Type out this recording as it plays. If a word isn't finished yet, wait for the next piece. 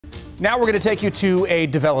Now we're going to take you to a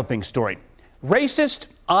developing story. Racist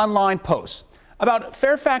online posts about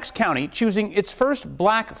Fairfax County choosing its first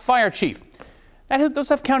black fire chief. Those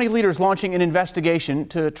have county leaders launching an investigation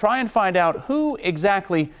to try and find out who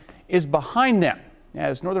exactly is behind them.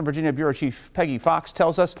 As Northern Virginia Bureau Chief Peggy Fox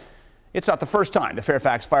tells us, it's not the first time the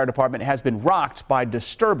Fairfax Fire Department has been rocked by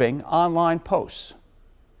disturbing online posts.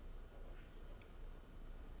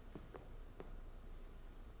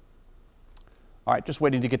 All right, just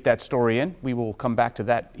waiting to get that story in. We will come back to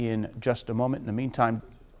that in just a moment. In the meantime,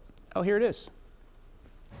 oh, here it is.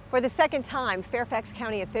 For the second time, Fairfax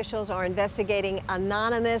County officials are investigating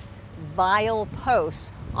anonymous, vile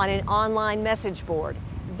posts on an online message board.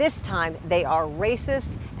 This time, they are racist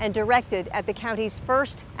and directed at the county's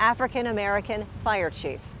first African-American fire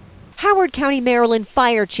chief. Howard County, Maryland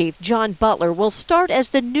Fire Chief John Butler will start as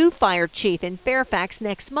the new fire chief in Fairfax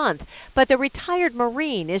next month, but the retired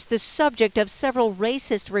Marine is the subject of several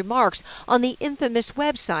racist remarks on the infamous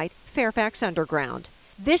website Fairfax Underground.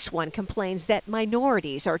 This one complains that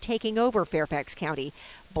minorities are taking over Fairfax County.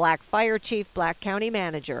 Black fire chief, black county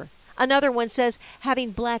manager. Another one says having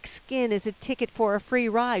black skin is a ticket for a free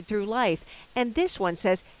ride through life. And this one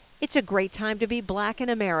says it's a great time to be black in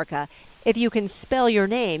America. If you can spell your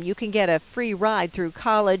name, you can get a free ride through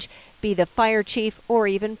college, be the fire chief, or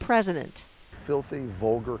even president. Filthy,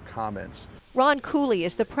 vulgar comments. Ron Cooley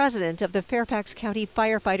is the president of the Fairfax County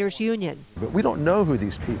Firefighters Union. But we don't know who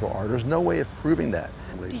these people are. There's no way of proving that.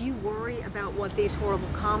 Do you worry about what these horrible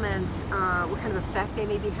comments, what kind of effect they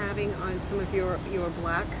may be having on some of your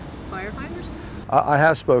black firefighters? I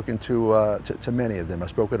have spoken to many of them. I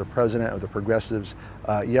spoke with the president of the Progressives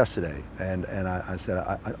yesterday, and I said,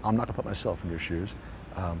 I'm not going to put myself in your shoes.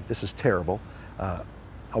 This is terrible.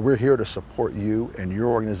 We're here to support you and your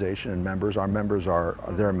organization and members. Our members are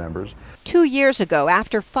their members. 2 years ago,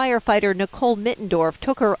 after firefighter Nicole Mittendorf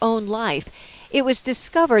took her own life, it was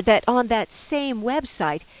discovered that on that same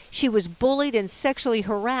website, she was bullied and sexually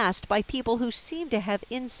harassed by people who seemed to have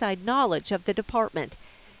inside knowledge of the department.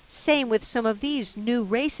 Same with some of these new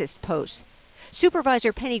racist posts.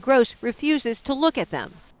 Supervisor Penny Gross refuses to look at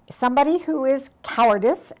them. Somebody who is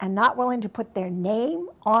cowardice and not willing to put their name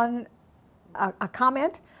on a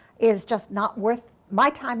comment is just not worth my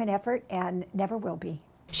time and effort and never will be.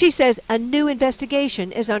 She says a new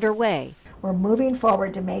investigation is underway. We're moving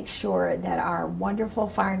forward to make sure that our wonderful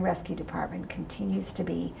Fire and Rescue Department continues to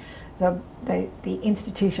be the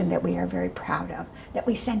institution that we are very proud of, that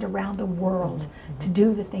we send around the world to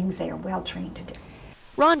do the things they are well trained to do.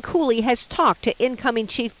 Ron Cooley has talked to incoming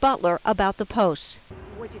Chief Butler about the posts.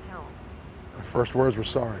 What'd you tell him? My first words were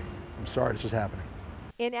sorry. I'm sorry this is happening.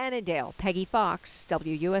 In Annandale, Peggy Fox,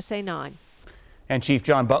 WUSA 9. And Chief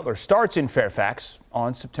John Butler starts in Fairfax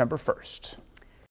on September 1st.